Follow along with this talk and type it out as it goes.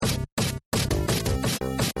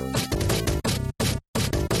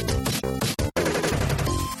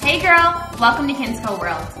Hey girl, welcome to Kinsco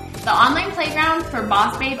World, the online playground for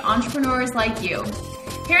boss babe entrepreneurs like you.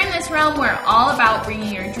 Here in this realm, we're all about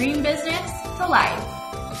bringing your dream business to life.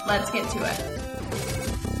 Let's get to it.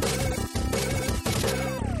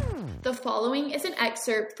 The following is an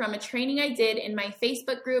excerpt from a training I did in my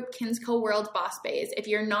Facebook group, Kinsco World Boss Bays. If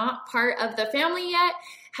you're not part of the family yet,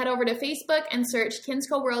 head over to Facebook and search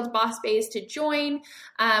Kinsco World Boss Bays to join.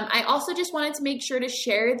 I also just wanted to make sure to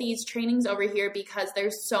share these trainings over here because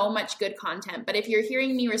there's so much good content. But if you're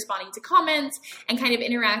hearing me responding to comments and kind of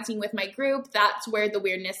interacting with my group, that's where the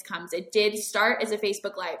weirdness comes. It did start as a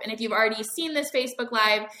Facebook Live. And if you've already seen this Facebook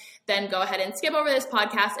Live, then go ahead and skip over this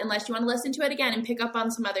podcast unless you want to listen to it again and pick up on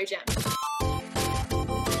some other gems.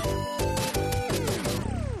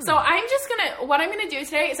 So what I'm going to do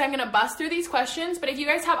today is I'm going to bust through these questions, but if you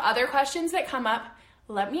guys have other questions that come up,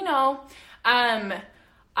 let me know.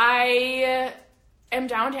 I am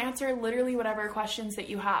down to answer literally whatever questions that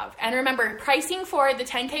you have. And remember, pricing for the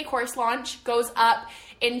 10K course launch goes up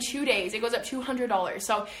in 2 days. It goes up $200.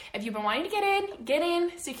 So if you've been wanting to get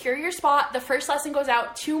in, secure your spot. The first lesson goes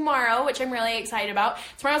out tomorrow, which I'm really excited about.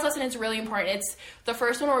 Tomorrow's lesson is really important. It's the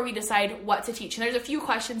first one where we decide what to teach. And there's a few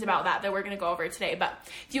questions about that we're going to go over today. But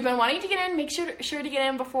if you've been wanting to get in, make sure to get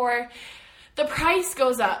in before the price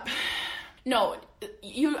goes up. No,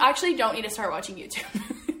 you actually don't need to start watching YouTube.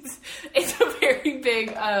 It's a very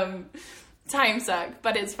big time suck,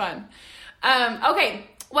 but it's fun. Okay.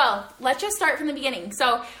 Well, let's just start from the beginning.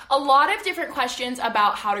 So a lot of different questions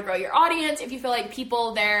about how to grow your audience. If you feel like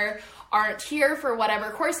people there aren't here for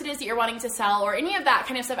whatever course it is that you're wanting to sell or any of that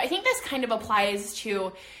kind of stuff, I think this kind of applies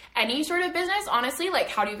to any sort of business, honestly. Like,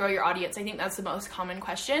 how do you grow your audience? I think that's the most common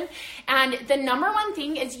question. And the number one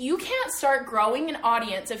thing is you can't start growing an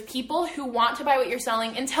audience of people who want to buy what you're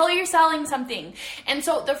selling until you're selling something. And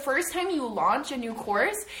so the first time you launch a new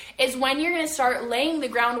course is when you're going to start laying the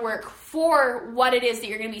groundwork for what it is that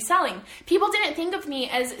you're going to be selling. People didn't think of me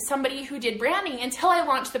as somebody who did branding until I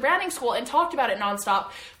launched the branding school and talked about it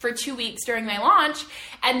nonstop for 2 weeks during my launch,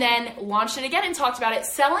 and then launched it again and talked about it.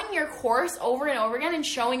 Selling your course over and over again and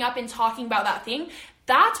showing up and talking about that thing,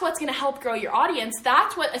 that's what's going to help grow your audience.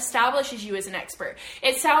 That's what establishes you as an expert.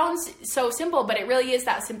 It sounds so simple, but it really is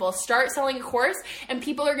that simple. Start selling a course and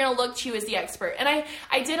people are going to look to you as the expert. And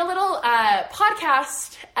I did a little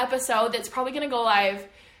podcast episode that's probably going to go live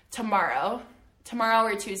tomorrow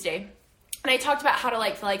or Tuesday. And I talked about how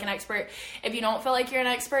to feel like an expert if you don't feel like you're an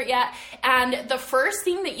expert yet. And the first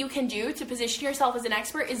thing that you can do to position yourself as an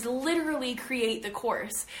expert is literally create the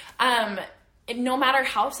course. No matter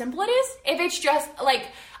how simple it is, if it's just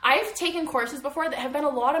I've taken courses before that have been a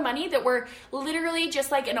lot of money that were literally just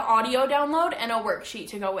like an audio download and a worksheet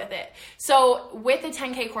to go with it. So with the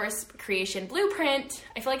 10K course creation blueprint,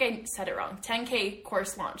 I feel like I said it wrong, 10K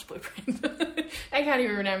course launch blueprint. I can't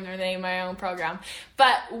even remember the name of my own program.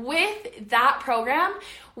 But with that program,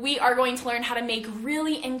 we are going to learn how to make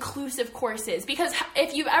really inclusive courses. Because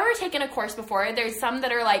if you've ever taken a course before, there's some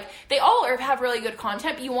that are they all have really good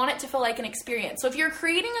content, but you want it to feel like an experience. So if you're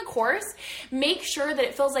creating a course, make sure that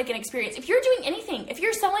it feels like an experience. If you're doing anything, if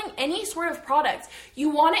you're selling any sort of product, you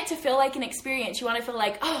want it to feel like an experience. You want to feel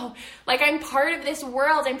like I'm part of this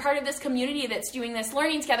world. I'm part of this community that's doing this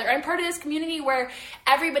learning together. I'm part of this community where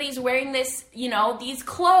everybody's wearing this, these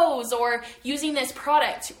clothes or using this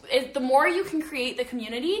product. The more you can create the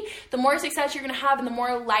community, the more success you're going to have and the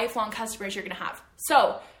more lifelong customers you're going to have.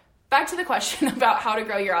 So back to the question about how to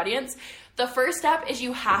grow your audience. The first step is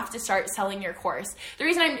you have to start selling your course. The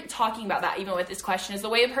reason I'm talking about that, even with this question, is the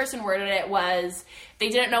way the person worded it was they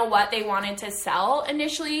didn't know what they wanted to sell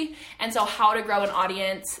initially, and so how to grow an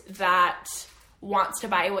audience that wants to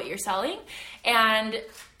buy what you're selling. And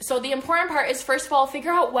so the important part is, first of all,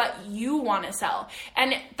 figure out what you want to sell.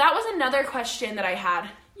 And that was another question that I had.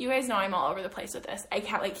 You guys know I'm all over the place with this. I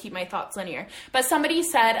can't keep my thoughts linear. But somebody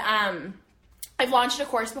said, I've launched a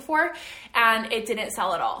course before and it didn't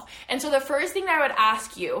sell at all. And so the first thing that I would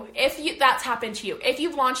ask you, if that's happened to you, if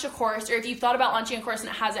you've launched a course or if you've thought about launching a course and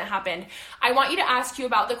it hasn't happened, I want you to ask you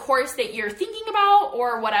about the course that you're thinking about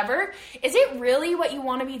or whatever. Is it really what you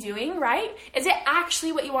want to be doing, right? Is it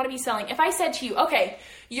actually what you want to be selling? If I said to you, okay,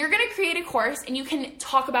 you're going to create a course and you can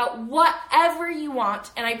talk about whatever you want,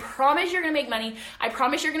 and I promise you're going to make money. I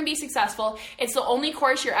promise you're going to be successful. It's the only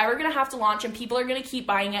course you're ever going to have to launch and people are going to keep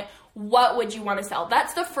buying it. What would you want to sell?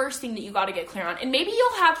 That's the first thing that you got to get clear on. And maybe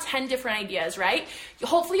you'll have 10 different ideas, right?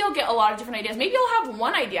 Hopefully you'll get a lot of different ideas. Maybe you'll have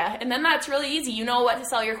one idea and then that's really easy. You know what to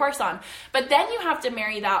sell your course on. But then you have to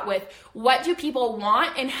marry that with what do people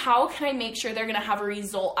want and how can I make sure they're going to have a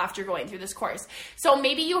result after going through this course. So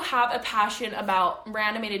maybe you have a passion about,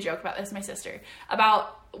 Miranda made a joke about this, my sister,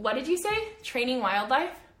 about, what did you say? Training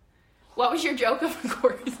wildlife? What was your joke of a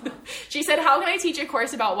course? She said, how can I teach a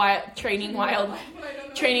course about training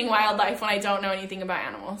wildlife when I don't know anything about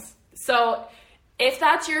animals? So if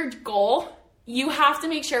that's your goal, you have to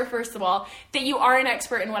make sure, first of all, that you are an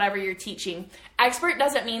expert in whatever you're teaching. Expert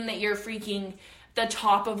doesn't mean that you're freaking the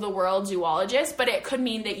top of the world zoologist, but it could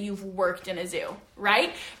mean that you've worked in a zoo,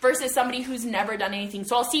 right? Versus somebody who's never done anything.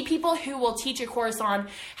 So I'll see people who will teach a course on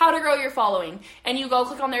how to grow your following, and you go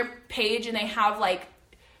click on their page and they have like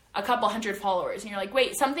a couple hundred followers, and you're like,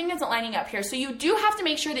 wait, something isn't lining up here. So you do have to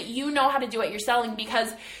make sure that you know how to do what you're selling,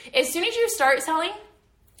 because as soon as you start selling,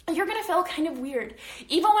 you're going to feel kind of weird.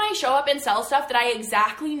 Even when I show up and sell stuff that I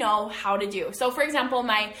exactly know how to do. So for example,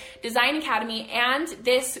 my Design Academy and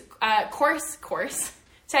this course,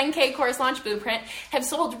 10K course launch blueprint, have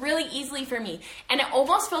sold really easily for me. And it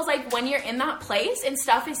almost feels like when you're in that place and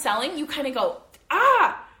stuff is selling, you kind of go,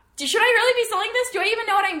 should I really be selling this? Do I even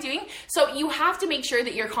know what I'm doing? So you have to make sure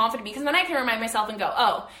that you're confident, because then I can remind myself and go,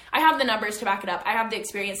 oh, I have the numbers to back it up. I have the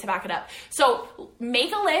experience to back it up. So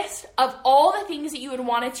make a list of all the things that you would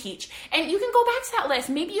want to teach. And you can go back to that list.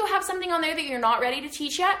 Maybe you have something on there that you're not ready to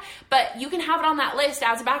teach yet, but you can have it on that list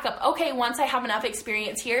as a backup. Okay, once I have enough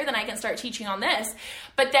experience here, then I can start teaching on this.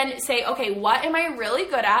 But then say, okay, what am I really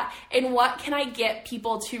good at, and what can I get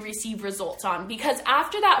people to receive results on? Because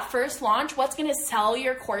after that first launch, what's going to sell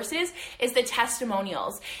your courses is the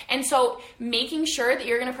testimonials. And so making sure that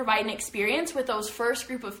you're going to provide an experience with those first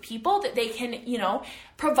group of people that they can,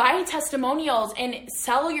 provide testimonials and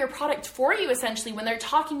sell your product for you, essentially, when they're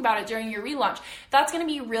talking about it during your relaunch. That's going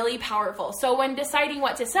to be really powerful. So when deciding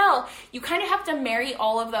what to sell, you kind of have to marry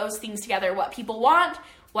all of those things together: what people want,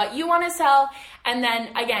 what you want to sell, and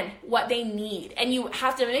then again, what they need. And you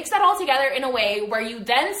have to mix that all together in a way where you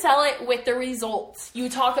then sell it with the results. You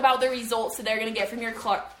talk about the results that they're going to get from your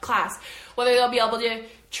class, whether they'll be able to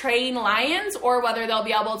train lions or whether they'll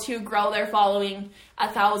be able to grow their following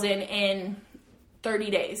 1,000 in 30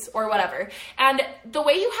 days or whatever. And the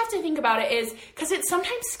way you have to think about it is, because it's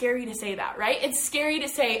sometimes scary to say that, right? It's scary to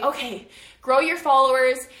say, okay, grow your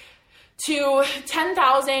followers to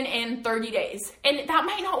 10,000 in 30 days. And that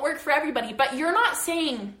might not work for everybody, but you're not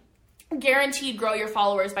saying guaranteed grow your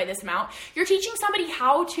followers by this amount. You're teaching somebody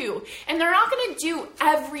how to, and they're not going to do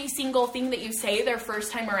every single thing that you say their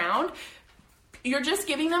first time around. You're just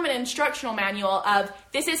giving them an instructional manual of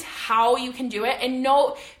this is how you can do it. And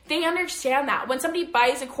no, they understand that. When somebody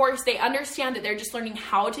buys a course, they understand that they're just learning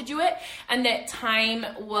how to do it, and that time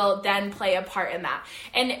will then play a part in that.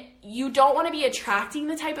 And you don't want to be attracting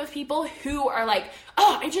the type of people who are like,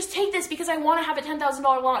 oh, I just take this because I want to have a $10,000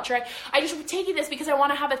 launch, or I just take this because I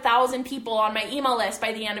want to have 1,000 people on my email list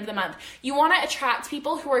by the end of the month. You want to attract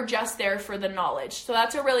people who are just there for the knowledge. So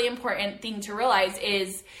that's a really important thing to realize,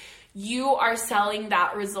 is you are selling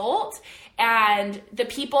that result, and the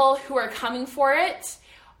people who are coming for it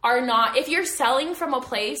are not. If you're selling from a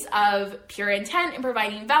place of pure intent and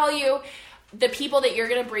providing value, the people that you're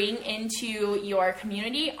going to bring into your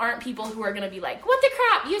community aren't people who are going to be like, what the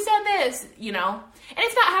crap, you said this, And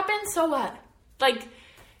if that happens, so what? Like,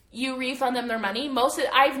 you refund them their money.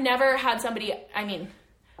 I've never had somebody,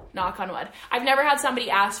 knock on wood, I've never had somebody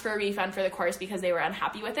ask for a refund for the course because they were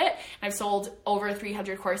unhappy with it. I've sold over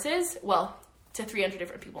 300 courses, to 300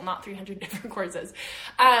 different people, not 300 different courses.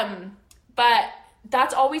 But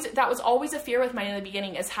that was always a fear with mine in the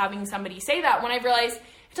beginning, is having somebody say that, when I realized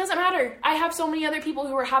it doesn't matter. I have so many other people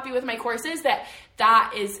who are happy with my courses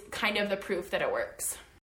that is kind of the proof that it works.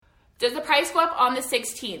 Does the price go up on the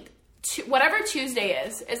 16th? Whatever Tuesday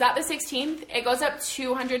is that the 16th? It goes up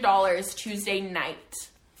 $200 Tuesday night.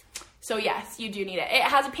 So yes, you do need it. It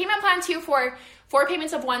has a payment plan too for 4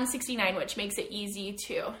 payments of $169, which makes it easy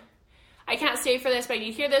too. I can't save for this, but I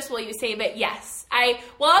need to hear this. Will you save it? Yes. I'll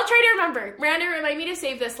try to remember. Miranda, remind me to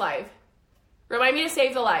save this live. Remind me to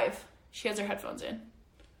save the live. She has her headphones in.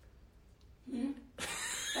 I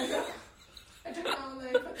don't know when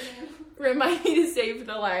I put them in. Remind me to save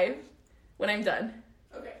the live when I'm done.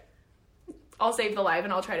 Okay. I'll save the live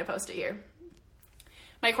and I'll try to post it here.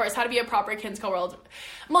 My course, How to Be a Proper Kinsco World.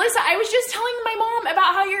 Melissa, I was just telling my mom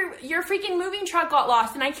about how your freaking moving truck got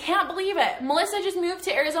lost, and I can't believe it. Melissa just moved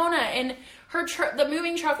to Arizona, and the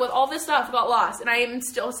moving truck with all this stuff got lost, and I am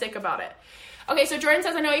still sick about it. Okay, so Jordan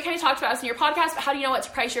says, I know you kind of talked about this in your podcast, but how do you know what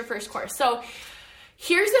to price your first course? So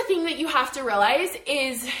here's the thing that you have to realize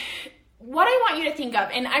is what I want you to think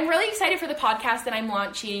of, and I'm really excited for the podcast that I'm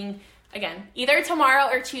launching, again, either tomorrow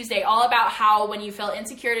or Tuesday, all about how when you feel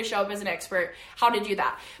insecure to show up as an expert, how to do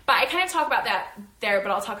that. But I kind of talk about that there,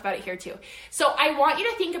 but I'll talk about it here too. So I want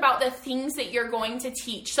you to think about the things that you're going to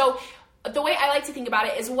teach. So the way I like to think about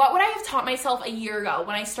it is, what would I have taught myself a year ago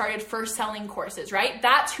when I started first selling courses, right?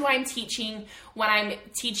 That's who I'm teaching when I'm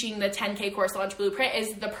teaching the 10K course launch blueprint,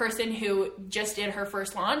 is the person who just did her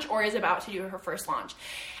first launch or is about to do her first launch.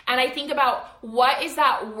 And I think about, what is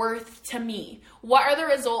that worth to me? What are the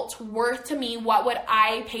results worth to me? What would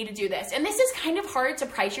I pay to do this? And this is kind of hard to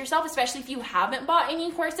price yourself, especially if you haven't bought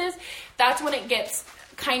any courses. That's when it gets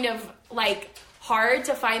kind of like hard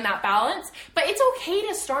to find that balance, but it's okay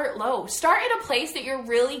to start low. Start at a place that you're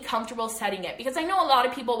really comfortable setting it, because I know a lot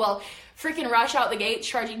of people will freaking rush out the gates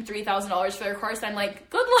charging $3,000 for their course. I'm like,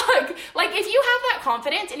 good luck. Like, if you have that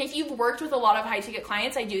confidence and if you've worked with a lot of high ticket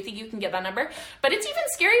clients, I do think you can get that number. But it's even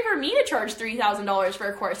scary for me to charge $3,000 for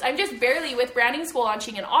a course. I'm just barely, with branding school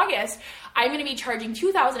launching in August, I'm going to be charging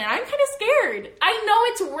 $2,000, and I'm kind of scared. I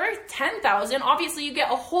know it's worth $10,000. Obviously you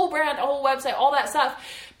get a whole brand, a whole website, all that stuff,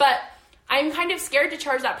 but I'm kind of scared to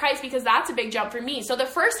charge that price because that's a big jump for me. So the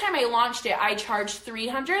first time I launched it, I charged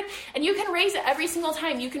 $300, and you can raise it every single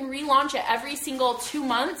time. You can relaunch it every single 2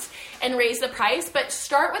 months and raise the price, but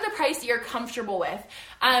start with a price that you're comfortable with.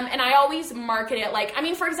 And I always market it like, I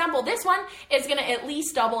mean, for example, this one is going to at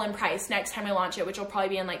least double in price next time I launch it, which will probably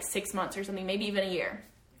be in like 6 months or something, maybe even a year.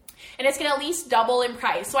 And it's going to at least double in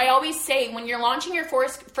price. So I always say, when you're launching your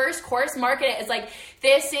first course, market it as like,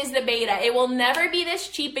 this is the beta. It will never be this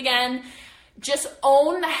cheap again. Just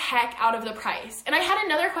own the heck out of the price. And I had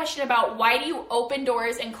another question about, why do you open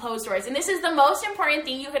doors and close doors? And this is the most important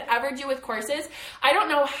thing you could ever do with courses. I don't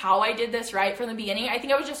know how I did this right from the beginning. I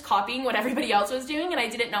think I was just copying what everybody else was doing, and I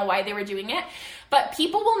didn't know why they were doing it. But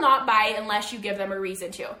people will not buy unless you give them a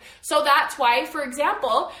reason to. So that's why, for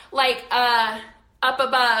example, like up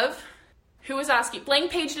above, who was asking?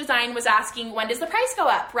 Blank Page Design was asking, when does the price go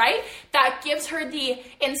up, right? That gives her the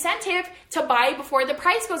incentive to buy before the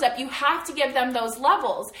price goes up. You have to give them those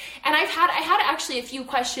levels. And I had actually a few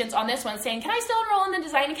questions on this one saying, can I still enroll in the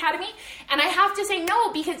Design Academy? And I have to say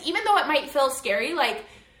no, because even though it might feel scary, like,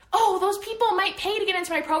 oh, those people might pay to get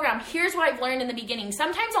into my program. Here's what I've learned in the beginning.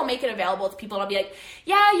 Sometimes I'll make it available to people and I'll be like,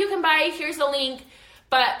 yeah, you can buy, here's the link,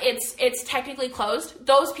 but it's technically closed.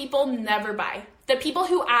 Those people never buy. The people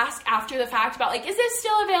who ask after the fact about like, is this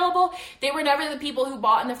still available? They were never the people who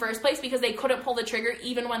bought in the first place, because they couldn't pull the trigger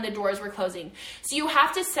even when the doors were closing. So you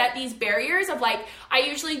have to set these barriers of like, I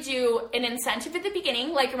usually do an incentive at the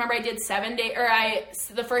beginning. Like, remember I did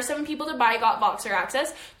the first 7 people to buy got Voxer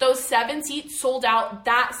access. Those 7 seats sold out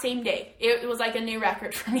that same day. It was like a new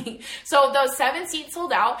record for me. So those 7 seats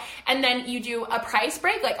sold out, and then you do a price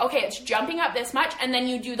break. Like, okay, it's jumping up this much, and then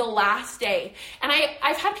you do the last day. And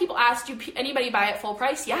I've had people ask, do anybody buy at full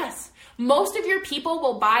price? Yes. Most of your people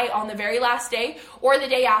will buy on the very last day or the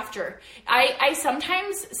day after. I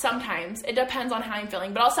sometimes, it depends on how I'm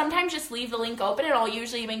feeling, but I'll sometimes just leave the link open, and I'll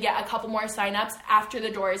usually even get a couple more signups after the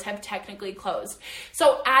doors have technically closed.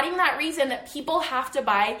 So adding that reason that people have to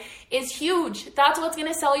buy is huge. That's what's going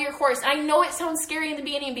to sell your course. And I know it sounds scary in the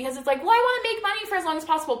beginning, because it's like, well, I want to make money for as long as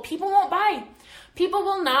possible. People won't buy. People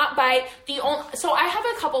will not buy. So I have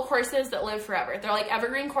a couple courses that live forever. They're like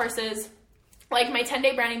evergreen courses. Like my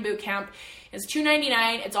 10-day branding bootcamp is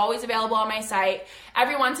 $299. It's always available on my site.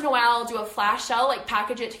 Every once in a while, I'll do a flash sale, like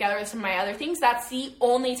package it together with some of my other things. That's the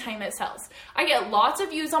only time it sells. I get lots of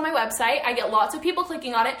views on my website. I get lots of people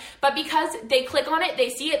clicking on it, but because they click on it, they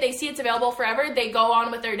see it's available forever, they go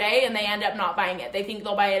on with their day and they end up not buying it. They think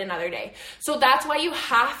they'll buy it another day. So that's why you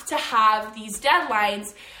have to have these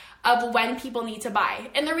deadlines of when people need to buy.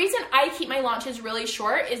 And the reason I keep my launches really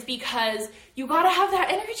short is because you gotta have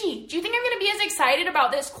that energy. Do you think I'm gonna be as excited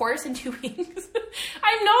about this course in 2 weeks?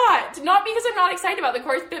 I'm not. Not because I'm not excited about the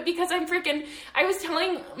course, but because I was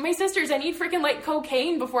telling my sisters I need freaking like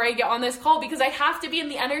cocaine before I get on this call, because I have to be in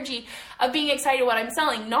the energy of being excited what I'm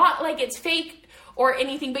selling. Not like it's fake or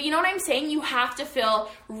anything, but you know what I'm saying? You have to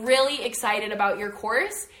feel really excited about your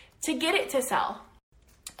course to get it to sell.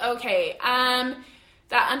 Okay,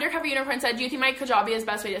 that Undercover Unicorn said, do you think my Kajabi is the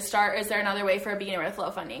best way to start, or is there another way for a beginner with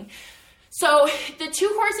low funding? So the 2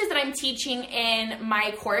 courses that I'm teaching in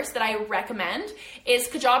my course that I recommend is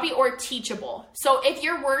Kajabi or Teachable. So if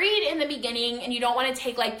you're worried in the beginning and you don't want to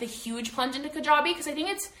take like the huge plunge into Kajabi, because I think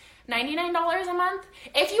it's $99 a month.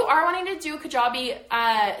 If you are wanting to do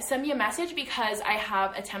Kajabi, send me a message, because I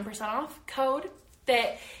have a 10% off code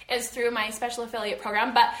that is through my special affiliate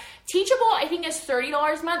program. But Teachable, I think, is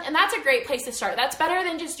 $30 a month, and that's a great place to start. That's better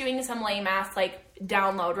than just doing some lame ass like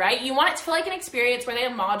download, right? You want it to feel like an experience where they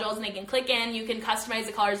have modules and they can click in, you can customize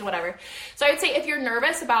the colors, whatever. So I would say if you're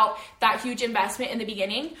nervous about that huge investment in the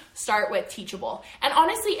beginning, start with Teachable. And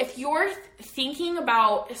honestly, if you're thinking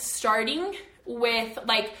about starting with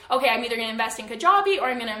like, okay, I'm either going to invest in Kajabi or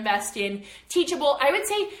I'm going to invest in Teachable. I would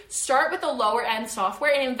say start with the lower end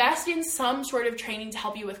software and invest in some sort of training to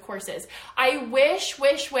help you with courses. I wish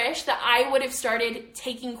that I would have started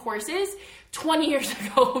taking courses 20 years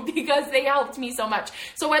ago because they helped me so much.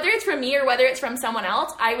 So whether it's from me or whether it's from someone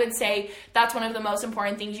else, I would say that's one of the most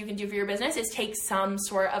important things you can do for your business is take some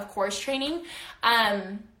sort of course training.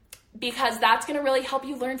 Because that's going to really help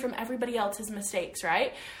you learn from everybody else's mistakes,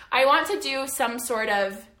 right? I want to do some sort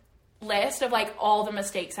of list of like all the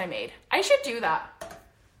mistakes I made. I should do that.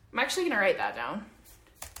 I'm actually going to write that down.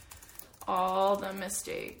 All the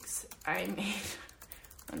mistakes I made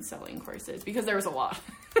on selling courses, because there was a lot.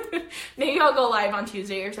 Maybe I'll go live on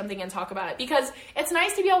Tuesday or something and talk about it, because it's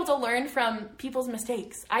nice to be able to learn from people's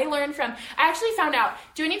mistakes. I actually found out,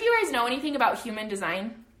 do any of you guys know anything about human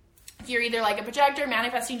design? You're either like a projector,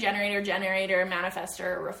 manifesting generator,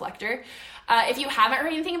 manifestor, or reflector. If you haven't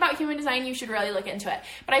heard anything about human design, you should really look into it.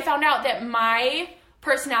 But I found out that my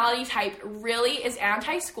personality type really is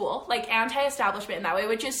anti-school, like anti-establishment in that way,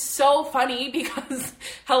 which is so funny because,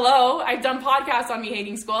 hello, I've done podcasts on me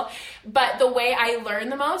hating school, but the way I learn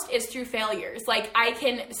the most is through failures. Like I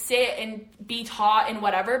can sit and be taught and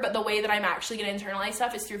whatever, but the way that I'm actually going to internalize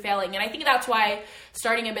stuff is through failing. And I think that's why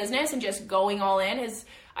starting a business and just going all in is,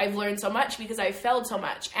 I've learned so much because I've failed so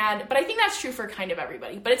much. But I think that's true for kind of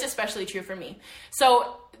everybody, but it's especially true for me.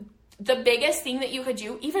 So the biggest thing that you could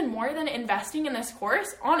do, even more than investing in this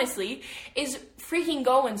course, honestly, is freaking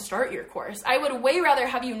go and start your course. I would way rather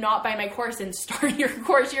have you not buy my course and start your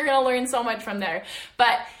course. You're going to learn so much from there.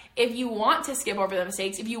 But if you want to skip over the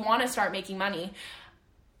mistakes, if you want to start making money,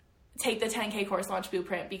 take the 10K course launch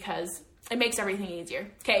blueprint because it makes everything easier.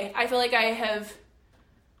 Okay, I feel like I have...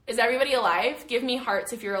 Is everybody alive? Give me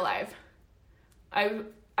hearts if you're alive.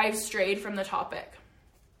 I've strayed from the topic.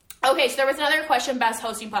 Okay, so there was another question, best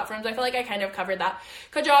hosting platforms. I feel like I kind of covered that.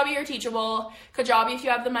 Kajabi or Teachable. Kajabi if you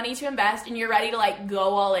have the money to invest and you're ready to like go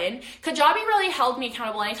all in. Kajabi really held me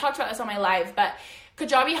accountable, and I talked about this on my live, but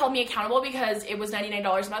Kajabi held me accountable because it was $99 a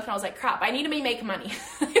month, and I was like, crap, I need to be making money.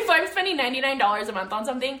 If I'm spending $99 a month on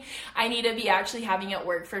something, I need to be actually having it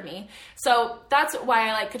work for me. So that's why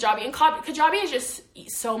I like Kajabi. And Kajabi is just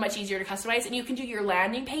so much easier to customize, and you can do your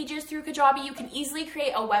landing pages through Kajabi. You can easily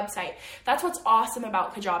create a website. That's what's awesome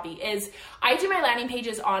about Kajabi is I do my landing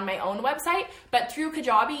pages on my own website, but through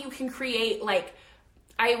Kajabi, you can create like,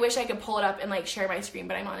 I wish I could pull it up and like share my screen,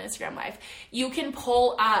 but I'm on Instagram Live. You can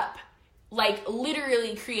pull up like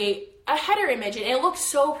literally create a header image and it looks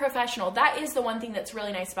so professional. That is the one thing that's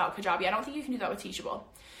really nice about Kajabi. I don't think you can do that with Teachable.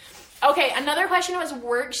 Okay, another question was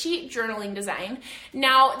worksheet journaling design.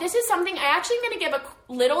 Now, this is something I actually am going to give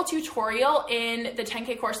a little tutorial in the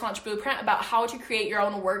 10K course launch blueprint about how to create your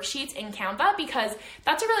own worksheets in Canva, because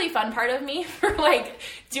that's a really fun part of me for like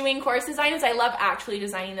doing course design is I love actually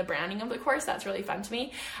designing the branding of the course. That's really fun to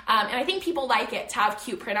me. And I think people like it to have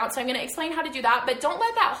cute printouts. So I'm going to explain how to do that, but don't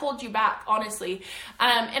let that hold you back, honestly.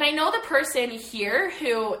 And I know the person here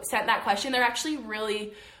who sent that question, they're actually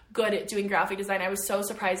really good at doing graphic design. I was so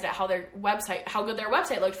surprised at how good their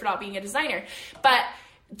website looked for not being a designer. But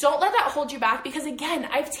don't let that hold you back, because again,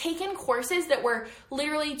 I've taken courses that were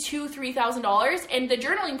literally $2,000-$3,000 and the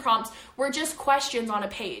journaling prompts were just questions on a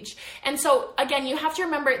page. And so again, you have to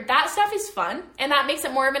remember that stuff is fun and that makes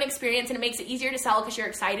it more of an experience and it makes it easier to sell because you're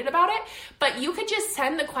excited about it. But you could just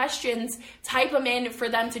send the questions, type them in for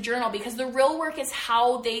them to journal, because the real work is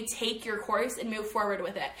how they take your course and move forward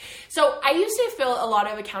with it. So I used to feel a lot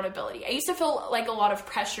of accountability. I used to feel like a lot of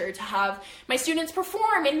pressure to have my students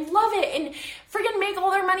perform and love it and freaking make all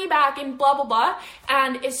their money back and blah, blah, blah.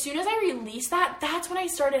 And as soon as I released that, that's when I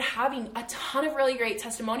started having a ton of really great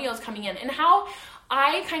testimonials coming in. And how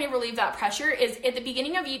I kind of relieve that pressure is at the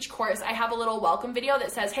beginning of each course, I have a little welcome video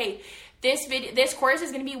that says, hey, this course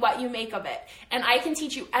is going to be what you make of it. And I can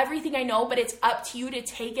teach you everything I know, but it's up to you to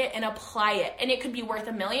take it and apply it. And it could be worth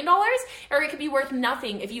 $1 million or it could be worth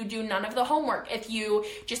nothing if you do none of the homework, if you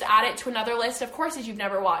just add it to another list of courses you've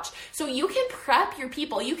never watched. So you can prep your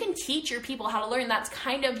people. You can teach your people how to learn. That's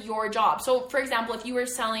kind of your job. So for example, if you were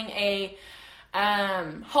selling a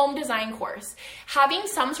home design course, having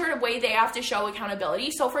some sort of way they have to show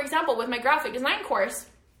accountability. So for example, with my graphic design course,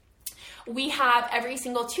 we have every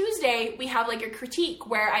single Tuesday, we have like a critique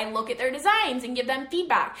where I look at their designs and give them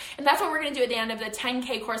feedback. And that's what we're going to do at the end of the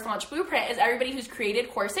 10K course launch blueprint is everybody who's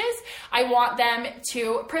created courses, I want them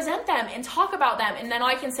to present them and talk about them. And then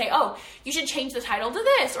I can say, oh, you should change the title to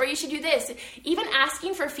this, or you should do this. Even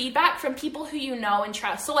asking for feedback from people who you know and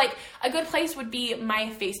trust. So like a good place would be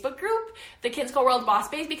my Facebook group, the Kids Go World Boss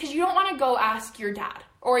Babes, because you don't want to go ask your dad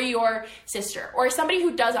or your sister or somebody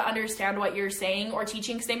who doesn't understand what you're saying or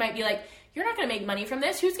teaching, because they might be like, you're not going to make money from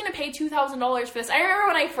this. Who's going to pay $2,000 for this? I remember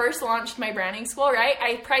when I first launched my branding school, right?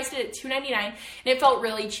 I priced it at $299 and it felt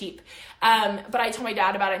really cheap. But I told my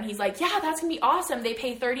dad about it and he's like, yeah, that's going to be awesome. They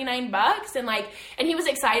pay $39 and he was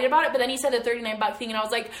excited about it. But then he said the $39 thing and I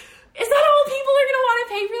was like, is that all people are going to want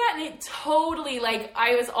to pay for that? And it totally,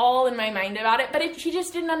 I was all in my mind about it, but he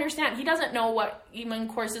just didn't understand. He doesn't know what even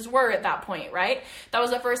courses were at that point, right? That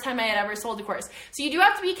was the first time I had ever sold a course. So you do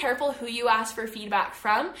have to be careful who you ask for feedback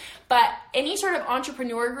from, but any sort of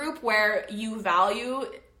entrepreneur group where you value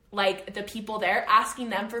the people there, asking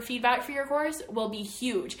them for feedback for your course will be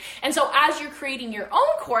huge. And so as you're creating your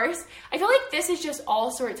own course, I feel like this is just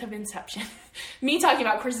all sorts of inception. Me talking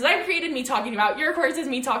about courses I've created, me talking about your courses,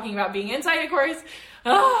 me talking about being inside a course.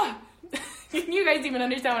 You guys even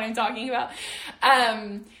understand what I'm talking about?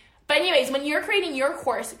 But anyways, when you're creating your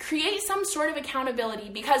course, create some sort of accountability,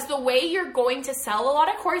 because the way you're going to sell a lot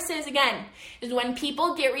of courses, again, is when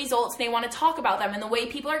people get results and they want to talk about them. And the way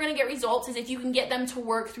people are going to get results is if you can get them to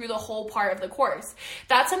work through the whole part of the course.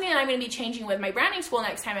 That's something that I'm going to be changing with my branding school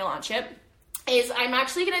next time I launch it. Is I'm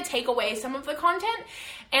actually going to take away some of the content,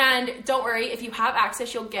 and don't worry, if you have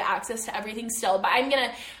access, you'll get access to everything still, but I'm going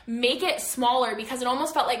to make it smaller because it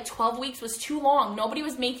almost felt like 12 weeks was too long. Nobody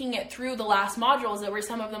was making it through the last modules that were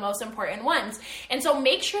some of the most important ones, and so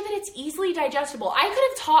make sure that it's easily digestible. I could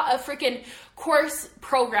have taught a freaking course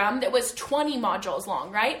program that was 20 modules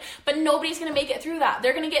long, right? But nobody's going to make it through that.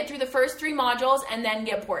 They're going to get through the first 3 modules and then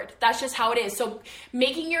get bored. That's just how it is. So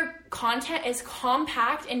making your content as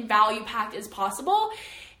compact and value packed as possible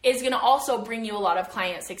is going to also bring you a lot of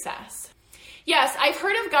client success. Yes, I've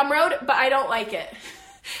heard of Gumroad, but I don't like it.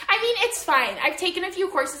 I mean, it's fine. I've taken a few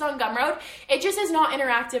courses on Gumroad. It just is not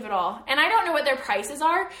interactive at all. And I don't know what their prices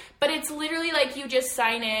are, but it's literally like you just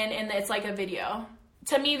sign in and it's like a video.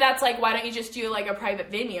 To me, that's like, why don't you just do like a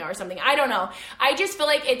private Vimeo or something? I don't know. I just feel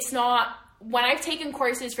like it's not, when I've taken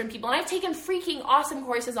courses from people, and I've taken freaking awesome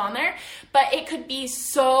courses on there, but it could be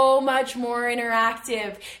so much more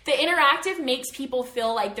interactive. The interactive makes people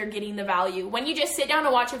feel like they're getting the value. When you just sit down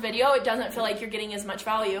and watch a video, it doesn't feel like you're getting as much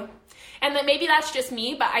value. And then maybe that's just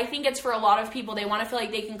me, but I think it's for a lot of people. They want to feel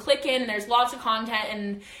like they can click in and there's lots of content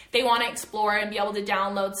and they want to explore and be able to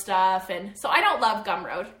download stuff. And so I don't love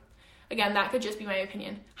Gumroad. Again, that could just be my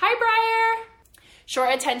opinion. Hi, Briar.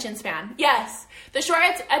 Short attention span. Yes, the short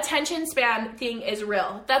attention span thing is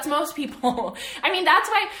real. That's most people. I mean, that's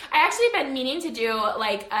why I actually have been meaning to do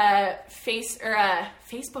like a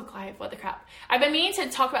Facebook Live. What the crap? I've been meaning to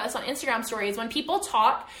talk about this on Instagram stories. When people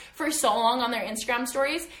talk for so long on their Instagram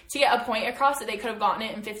stories to get a point across that they could have gotten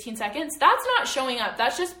it in 15 seconds, that's not showing up.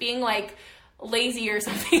 That's just being like lazy or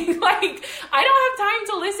something. Like, I don't have time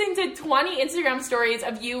to listen to 20 Instagram stories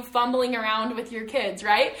of you fumbling around with your kids,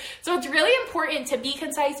 right? So it's really important to be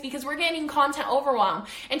concise because we're getting content overwhelm.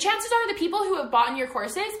 And chances are the people who have bought in your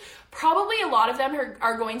courses, probably a lot of them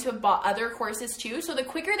are going to have bought other courses too. So the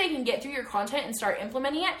quicker they can get through your content and start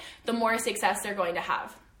implementing it, the more success they're going to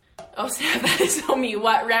have. Oh snap, that is so me.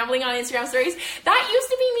 What? Rambling on Instagram stories? That used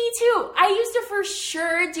to be me too. I used to for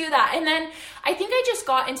sure do that. And then I think I just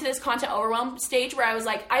got into this content overwhelm stage where I was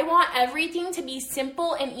like, I want everything to be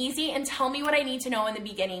simple and easy and tell me what I need to know in the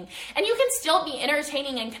beginning. And you can still be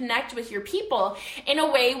entertaining and connect with your people in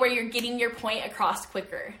a way where you're getting your point across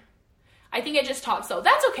quicker. I think I just talk slow.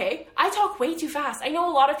 That's okay. I talk way too fast. I know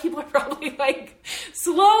a lot of people are probably like,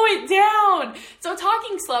 slow it down. So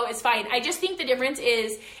talking slow is fine. I just think the difference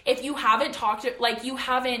is if you haven't talked, like you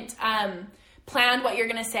haven't planned what you're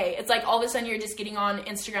going to say. It's like all of a sudden you're just getting on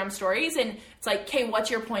Instagram stories and it's like, okay,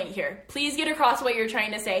 what's your point here? Please get across what you're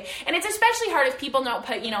trying to say. And it's especially hard if people don't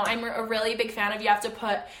put, I'm a really big fan of you have to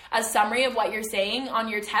put a summary of what you're saying on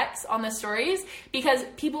your text on the stories because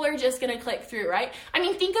people are just going to click through, right? I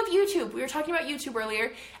mean, think of YouTube. We were talking about YouTube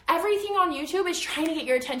earlier. Everything on YouTube is trying to get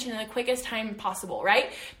your attention in the quickest time possible,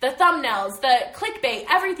 right? The thumbnails, the clickbait,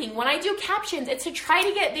 everything. When I do captions, it's to try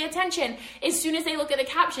to get the attention as soon as they look at the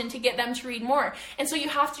caption to get them to read more. And so you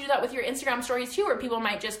have to do that with your Instagram stories too, where people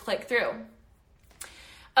might just click through.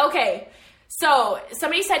 Okay, so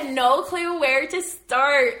somebody said no clue where to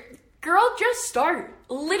start. Girl, just start.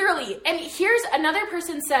 Literally. And here's another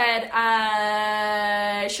person said,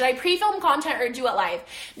 should I pre-film content or do it live?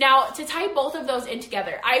 Now, to tie both of those in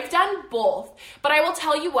together, I've done both. But I will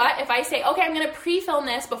tell you what, if I say, okay, I'm going to pre-film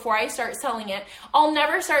this before I start selling it, I'll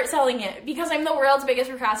never start selling it because I'm the world's biggest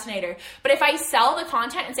procrastinator. But if I sell the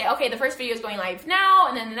content and say, okay, the first video is going live now,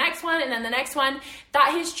 and then the next one, and then the next one, that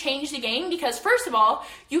has changed the game because first of all,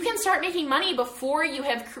 you can start making money before you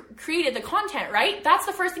have created the content, right? That's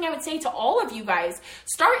the first thing I would say to all of you guys.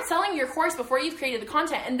 Start selling your course before you've created the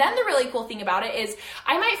content. And then the really cool thing about it is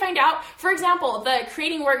I might find out, for example, the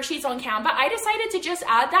creating worksheets on Canva, I decided to just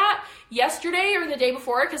add that yesterday or the day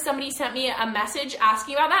before because somebody sent me a message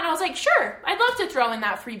asking about that, and I was like, sure, I'd love to throw in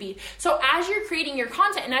that freebie. So as you're creating your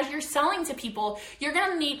content and as you're selling to people, you're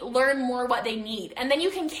going to learn more what they need, and then you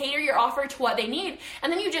can cater your offer to what they need,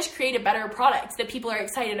 and then you just create a better product that people are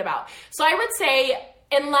excited about. So I would say,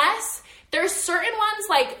 unless there's certain ones,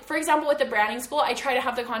 like for example with the branding school, I try to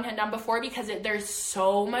have the content done before because there's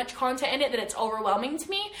so much content in it that it's overwhelming to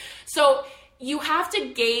me. So you have to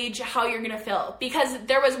gauge how you're going to feel, because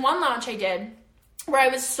there was one launch I did where I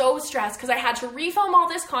was so stressed because I had to refilm all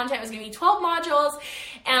this content. It was going to be 12 modules,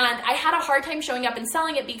 and I had a hard time showing up and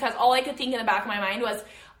selling it because all I could think in the back of my mind was,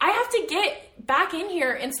 I have to get back in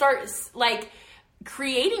here and start like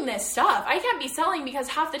creating this stuff. I can't be selling because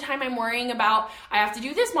half the time I'm worrying about, I have to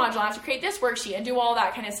do this module, I have to create this worksheet and do all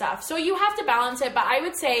that kind of stuff. So you have to balance it. But I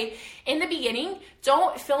would say in the beginning,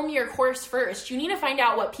 don't film your course first. You need to find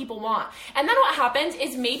out what people want. And then what happens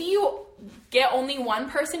is maybe you get only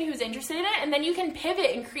one person who's interested in it, and then you can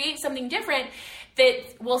pivot and create something different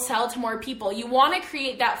that will sell to more people. You want to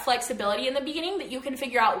create that flexibility in the beginning that you can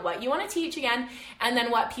figure out what you want to teach again, and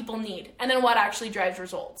then what people need, and then what actually drives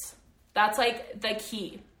results. That's like the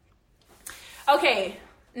key. Okay,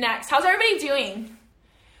 next. How's everybody doing?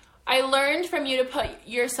 I learned from you to put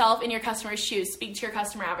yourself in your customer's shoes. Speak to your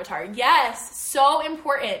customer avatar. Yes, so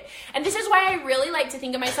important. And this is why I really like to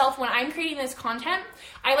think of myself when I'm creating this content.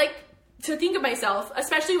 I like to think of myself,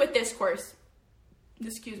 especially with this course.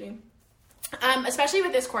 Excuse me. Especially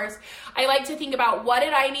with this course, I like to think about, what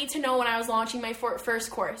did I need to know when I was launching my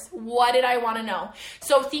first course? What did I want to know?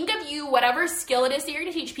 So think of you, whatever skill it is that you're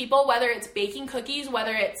going to teach people, whether it's baking cookies,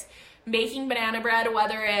 whether it's making banana bread,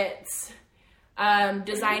 whether it's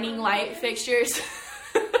designing light fixtures.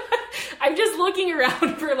 I'm just looking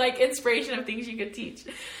around for like inspiration of things you could teach.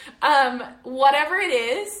 Whatever it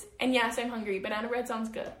is, and yes, I'm hungry. Banana bread sounds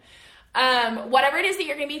good. Whatever it is that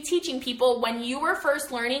you're going to be teaching people, when you were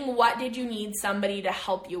first learning, what did you need somebody to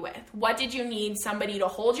help you with? What did you need somebody to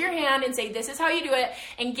hold your hand and say, this is how you do it,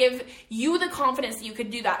 and give you the confidence that you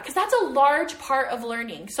could do that? Because that's a large part of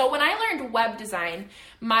learning. So when I learned web design,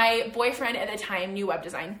 my boyfriend at the time knew web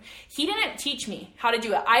design. He didn't teach me how to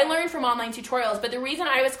do it. I learned from online tutorials, but the reason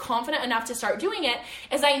I was confident enough to start doing it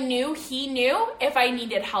is I knew he knew if I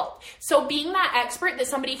needed help. So being that expert that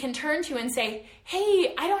somebody can turn to and say,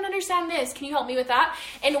 hey, I don't understand this. Can you help me with that?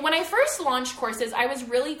 And when I first launched courses, I was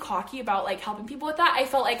really cocky about like helping people with that. I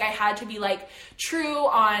felt like I had to be like true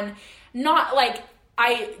on, not like,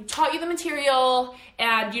 I taught you the material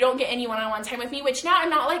and you don't get any one-on-one time with me, which now I'm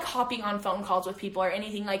not like hopping on phone calls with people or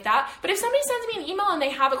anything like that. But if somebody sends me an email and they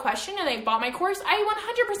have a question and they bought my course,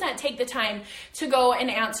 I 100% take the time to go and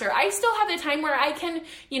answer. I still have the time where I can,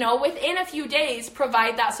 within a few days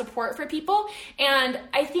provide that support for people. And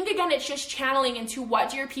I think, again, it's just channeling into what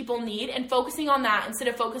do your people need and focusing on that instead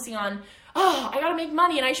of focusing on, oh, I got to make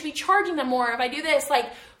money and I should be charging them more if I do this.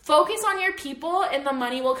 Like, focus on your people and the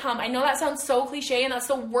money will come. I know that sounds so cliche and that's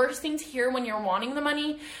the worst thing to hear when you're wanting the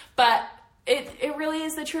money, but it really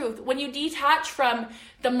is the truth. When you detach from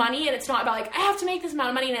the money and it's not about like, I have to make this amount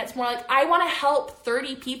of money, and it's more like, I want to help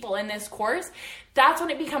 30 people in this course, that's when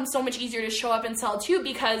it becomes so much easier to show up and sell too,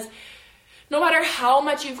 because no matter how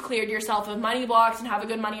much you've cleared yourself of money blocks and have a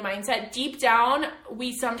good money mindset, deep down,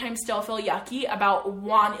 we sometimes still feel yucky about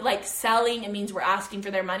selling. It means we're asking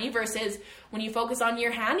for their money, versus when you focus on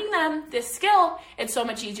you're handing them this skill, it's so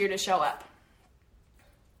much easier to show up.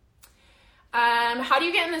 How do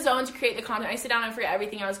you get in the zone to create the content? I sit down and forget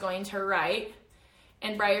everything I was going to write.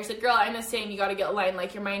 And Briar said, girl, I'm the same. You got to get aligned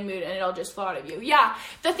like your mind mood and it'll just flow out of you. Yeah.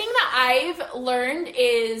 The thing that I've learned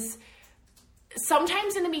is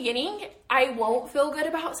sometimes in the beginning, I won't feel good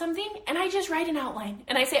about something and I just write an outline.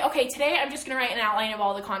 And I say, okay, today I'm just going to write an outline of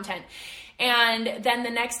all the content. And then the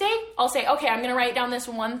next day, I'll say, okay, I'm going to write down this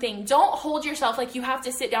one thing. Don't hold yourself like you have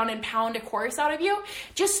to sit down and pound a course out of you.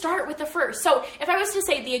 Just start with the first. So if I was to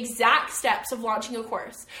say the exact steps of launching a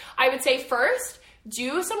course, I would say first,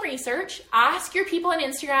 do some research, ask your people on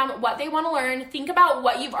Instagram what they want to learn, think about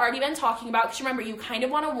what you've already been talking about, because remember, you kind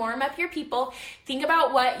of want to warm up your people, think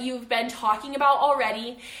about what you've been talking about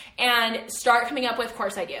already, and start coming up with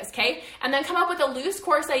course ideas, okay? And then come up with a loose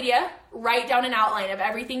course idea, write down an outline of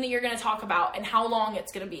everything that you're going to talk about and how long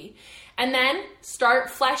it's going to be. And then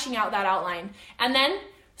start fleshing out that outline. And then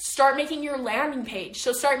start making your landing page.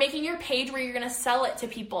 So start making your page where you're going to sell it to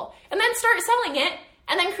people. And then start selling it.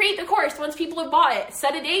 And then create the course once people have bought it.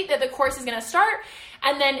 Set a date that the course is going to start,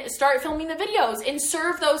 and then start filming the videos and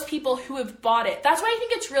serve those people who have bought it. That's why I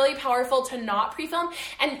think it's really powerful to not pre-film,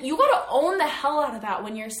 and you got to own the hell out of that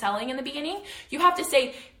when you're selling in the beginning. You have to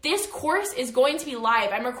say, this course is going to be live.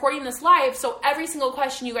 I'm recording this live, so every single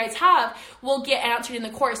question you guys have will get answered in the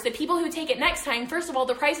course. The people who take it next time, first of all,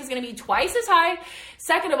 the price is going to be twice as high.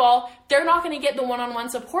 Second of all, they're not going to get the one-on-one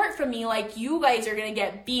support from me like you guys are going to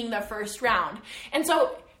get being the first round. And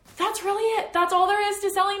so that's really it. That's all there is to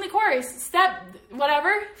selling the course. Step,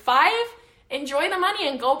 5, enjoy the money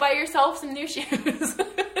and go buy yourself some new shoes.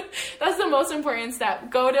 That's the most important step.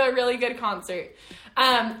 Go to a really good concert.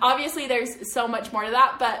 Obviously, there's so much more to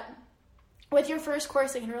that, but with your first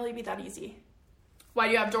course, it can really be that easy. Why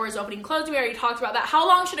do you have doors opening, closing? We already talked about that. How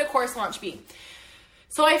long should a course launch be?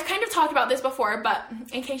 So I've kind of talked about this before, but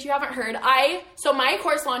in case you haven't heard, so my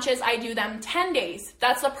course launches, I do them 10 days.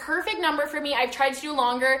 That's the perfect number for me. I've tried to do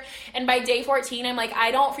longer, and by day 14, I'm like,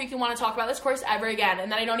 I don't freaking want to talk about this course ever again,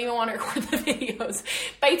 and then I don't even want to record the videos.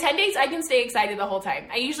 By 10 days, I can stay excited the whole time.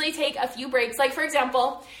 I usually take a few breaks. Like, for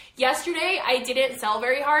example, yesterday, I didn't sell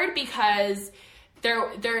very hard because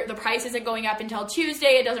the price isn't going up until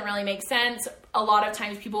Tuesday. It doesn't really make sense. A lot of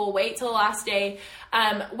times people will wait till the last day,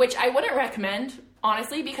 which I wouldn't recommend,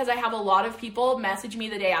 honestly, because I have a lot of people message me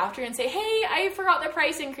the day after and say, hey, I forgot the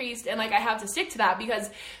price increased. And like, I have to stick to that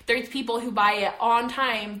because there's people who buy it on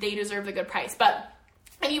time. They deserve the good price. But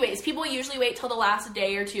anyways, people usually wait till the last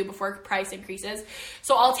day or two before price increases.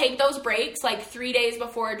 So I'll take those breaks like 3 days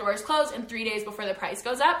before doors close and 3 days before the price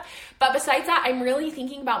goes up. But besides that, I'm really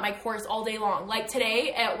thinking about my course all day long. Like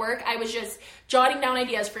today at work, I was just jotting down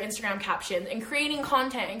ideas for Instagram captions and creating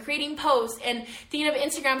content and creating posts and thinking of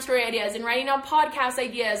Instagram story ideas and writing down podcast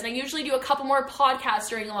ideas. And I usually do a couple more podcasts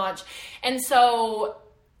during launch. And so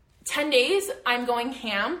 10 days, I'm going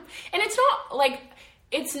ham. And it's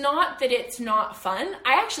not that it's not fun.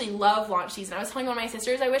 I actually love launch season. I was telling one of my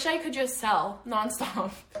sisters, I wish I could just sell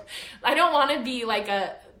nonstop. I don't want to be like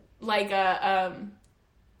a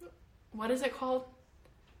what is it called?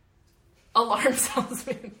 Alarm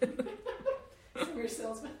salesman. Summer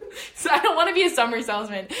salesman. So I don't want to be a summer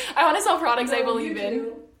salesman. I want to sell products I believe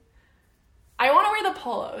in. I want to wear the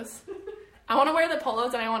polos. I want to wear the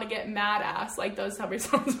polos and I want to get mad ass like those summer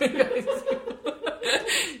salesmen guys.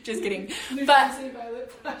 Just kidding. New Jersey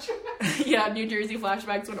Violet flashbacks. Yeah, New Jersey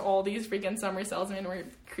flashbacks when all these freaking summer salesmen were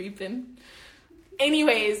creeping.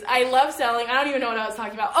 Anyways, I love selling. I don't even know what I was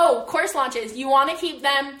talking about. Oh, course launches. You want to keep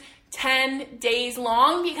them 10 days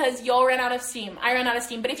long because you'll run out of steam. I run out of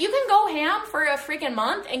steam. But if you can go ham for a freaking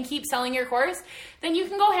month and keep selling your course, then you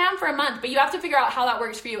can go ham for a month. But you have to figure out how that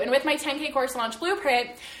works for you. And with my 10K course launch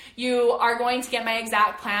blueprint, you are going to get my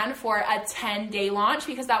exact plan for a 10-day launch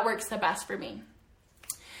because that works the best for me.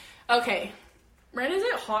 Okay. Right, is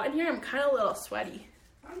it hot in here? I'm kind of a little sweaty.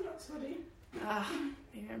 I'm not sweaty.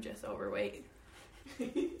 Maybe I'm just overweight.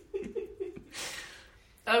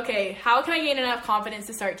 Okay, how can I gain enough confidence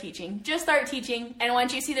to start teaching? Just start teaching, and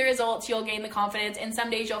once you see the results, you'll gain the confidence, and some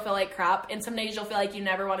days you'll feel like crap, and some days you'll feel like you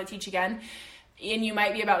never want to teach again, and you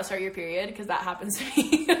might be about to start your period, because that happens to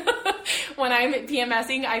me. When I'm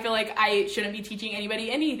PMSing, I feel like I shouldn't be teaching anybody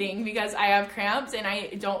anything, because I have cramps, and I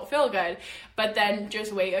don't feel good, but then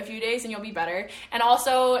just wait a few days, and you'll be better. And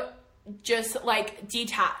also, just like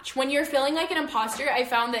detach. When you're feeling like an imposter, I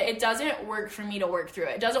found that it doesn't work for me to work through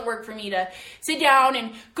it. It doesn't work for me to sit down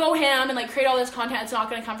and go ham and like create all this content. It's not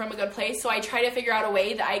going to come from a good place. So I try to figure out a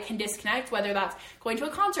way that I can disconnect, whether that's going to a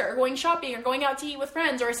concert or going shopping or going out to eat with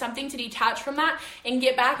friends or something to detach from that and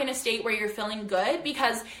get back in a state where you're feeling good,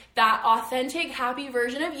 because that authentic, happy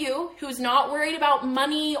version of you who's not worried about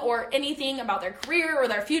money or anything about their career or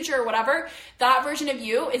their future or whatever, that version of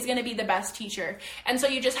you is going to be the best teacher. And so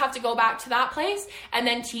you just have to go back to that place and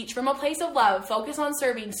then teach from a place of love. Focus on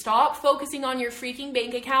serving. Stop focusing on your freaking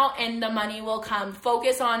bank account and the money will come.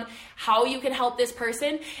 Focus on how you can help this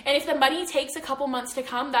person. And if the money takes a couple months to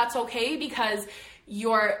come, that's okay, because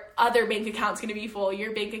your other bank account's going to be full.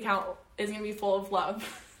 Your bank account is going to be full of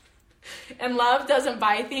love. And love doesn't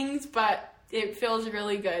buy things, but it feels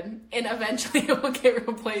really good. And eventually it will get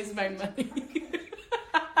replaced by money.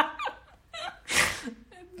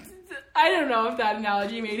 I don't know if that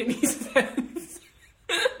analogy made any sense.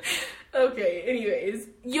 Okay, anyways.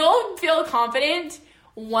 You'll feel confident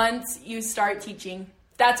once you start teaching.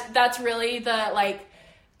 That's really the, like,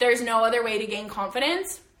 there's no other way to gain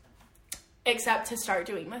confidence except to start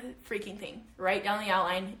doing the freaking thing. Write down the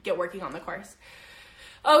outline, get working on the course.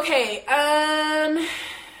 Okay, I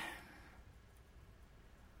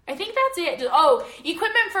think that's it. Oh,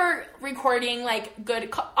 equipment for recording, like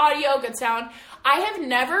good audio, good sound. I have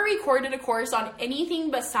never recorded a course on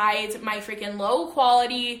anything besides my freaking low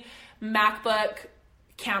quality MacBook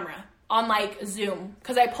camera on like Zoom,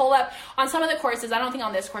 because I pull up on some of the courses. I don't think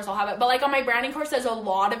on this course I'll have it, but like on my branding course, there's a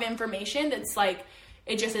lot of information that's like,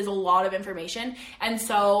 it just is a lot of information. And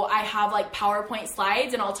so I have like PowerPoint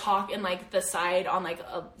slides, and I'll talk in like the side on like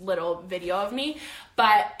a little video of me,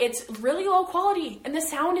 but it's really low quality and the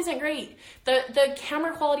sound isn't great. The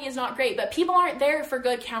camera quality is not great, but people aren't there for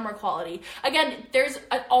good camera quality. Again, there's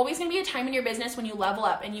always going to be a time in your business when you level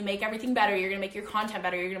up and you make everything better. You're going to make your content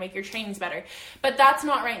better. You're going to make your trainings better, but that's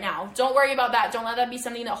not right now. Don't worry about that. Don't let that be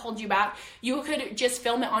something that holds you back. You could just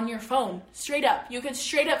film it on your phone, straight up. You could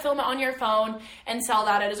straight up film it on your phone and sell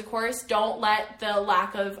that as a course. Don't let the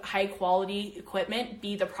lack of high quality equipment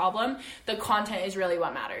be the problem. The content is really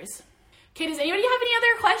what matters. Okay, does anybody have any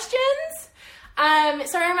other questions?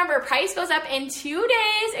 So remember, price goes up in 2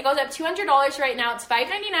 days. It goes up $200 right now. It's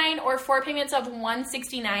 $599 or 4 payments of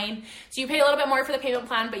 $169. So you pay a little bit more for the payment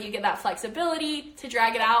plan, but you get that flexibility to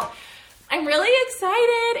drag it out. I'm really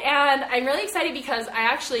excited, and I'm really excited because I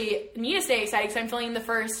actually need to stay excited because I'm filming the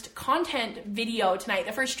first content video tonight,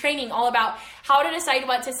 the first training all about how to decide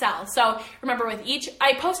what to sell. So remember, with each,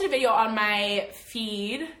 I posted a video on my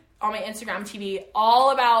feed, on my Instagram TV,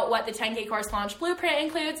 all about what the 10K course launch blueprint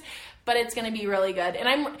includes, but it's going to be really good.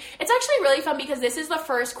 And it's actually really fun because this is the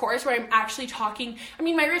first course where I'm actually talking. I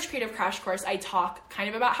mean, my Rich Creative Crash course, I talk kind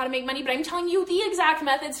of about how to make money, but I'm telling you the exact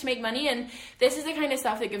methods to make money. And this is the kind of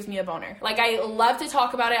stuff that gives me a boner. Like, I love to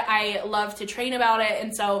talk about it. I love to train about it.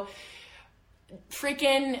 And so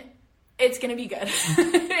freaking, it's going to be good.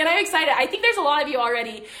 And I'm excited. I think there's a lot of you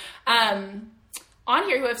already, on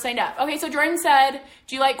here who have signed up. Okay, so Jordan said,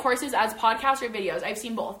 do you like courses as podcasts or videos? I've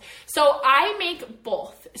seen both. So I make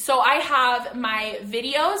both. So I have my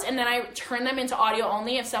videos and then I turn them into audio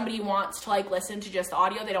only if somebody wants to like listen to just the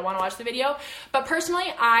audio. They don't want to watch the video. But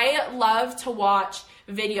personally, I love to watch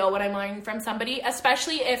video when I'm learning from somebody,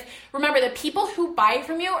 especially if, remember, the people who buy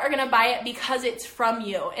from you are going to buy it because it's from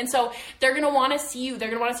you. And so they're going to want to see you. They're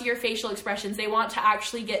going to want to see your facial expressions. They want to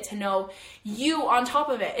actually get to know you on top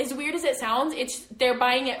of it. As weird as it sounds, they're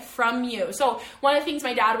buying it from you. So one of the things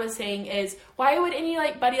my dad was saying is, why would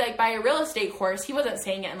anybody buy a real estate course? He wasn't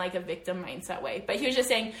saying it in like a victim mindset way, but he was just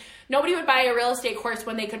saying nobody would buy a real estate course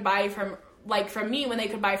when they could buy from me, when they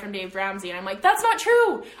could buy from Dave Ramsey. And I'm like, that's not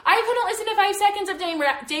true. I couldn't listen to 5 seconds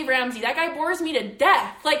of Dave Ramsey. That guy bores me to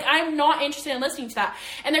death. Like, I'm not interested in listening to that.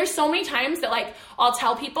 And there's so many times that like, I'll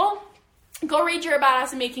tell people, go read You're a Badass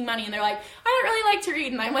and Making Money. And they're like, I don't really like to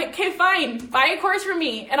read. And I'm like, okay, fine, buy a course from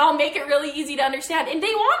me and I'll make it really easy to understand. And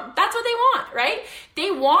that's what they want, right? They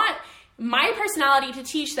want my personality to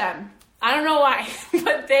teach them. I don't know why,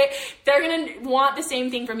 but they're going to want the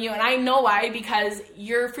same thing from you. And I know why, because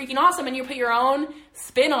you're freaking awesome and you put your own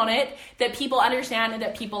spin on it that people understand and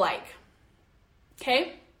that people like.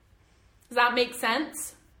 Okay? Does that make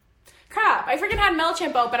sense? Crap, I freaking had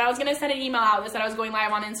MailChimp open. I was going to send an email out that said I was going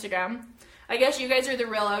live on Instagram. I guess you guys are the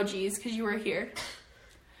real OGs because you were here.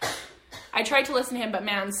 I tried to listen to him, but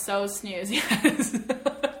man, so snooze. Yes.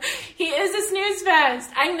 He is a snooze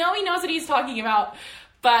fest. I know he knows what he's talking about.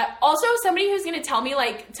 But also somebody who's going to tell me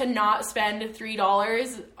like to not spend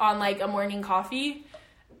 $3 on like a morning coffee,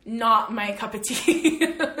 not my cup of tea,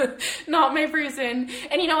 not my person.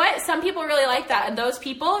 And you know what? Some people really like that. And those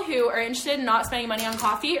people who are interested in not spending money on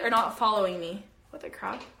coffee are not following me. What the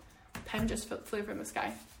crap? Pen just flew from the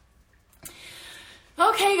sky.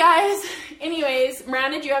 Okay, guys. Anyways,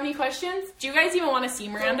 Miranda, do you have any questions? Do you guys even want to see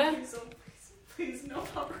Miranda? Please, no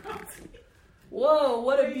paparazzi. Whoa,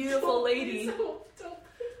 what a beautiful lady.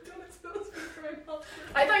 Don't expose me for my mouth.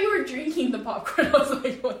 I thought you were drinking the popcorn. I was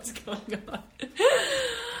like, what's going on?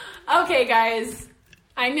 Okay, guys.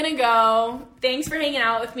 I'm going to go. Thanks for hanging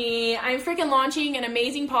out with me. I'm freaking launching an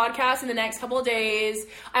amazing podcast in the next couple of days.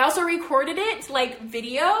 I also recorded it, like,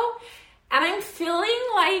 video, and I'm feeling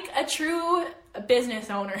like a true business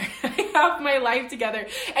owner. I have my life together.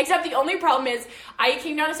 Except the only problem is I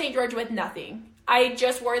came down to St. George with nothing. I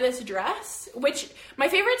just wore this dress, which my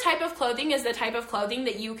favorite type of clothing is the type of clothing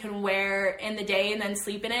that you can wear in the day and then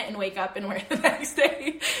sleep in it and wake up and wear it the next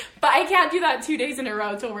day. But I can't do that 2 days in a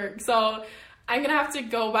row to work. So I'm going to have to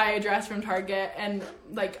go buy a dress from Target and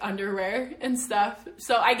like underwear and stuff.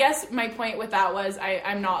 So I guess my point with that was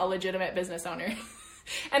I'm not a legitimate business owner.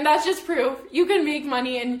 And that's just proof. You can make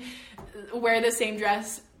money and wear the same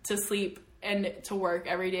dress to sleep and to work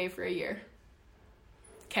every day for a year.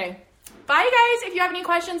 Okay. Bye, guys. If you have any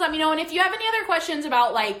questions, let me know. And if you have any other questions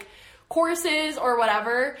about, like, courses or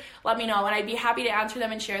whatever, let me know. And I'd be happy to answer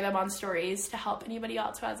them and share them on stories to help anybody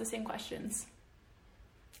else who has the same questions.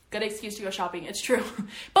 Good excuse to go shopping. It's true.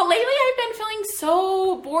 But lately, I've been feeling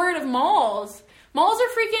so bored of malls. Malls are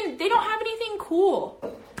freaking, they don't have anything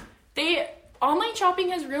cool. Online shopping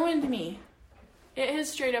has ruined me. It has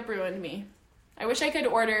straight up ruined me. I wish I could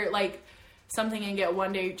order, like, something and get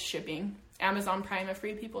 1 day shipping. Amazon Prime, a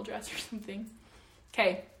free people dress or something.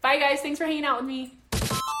 Okay, bye guys. Thanks for hanging out with me.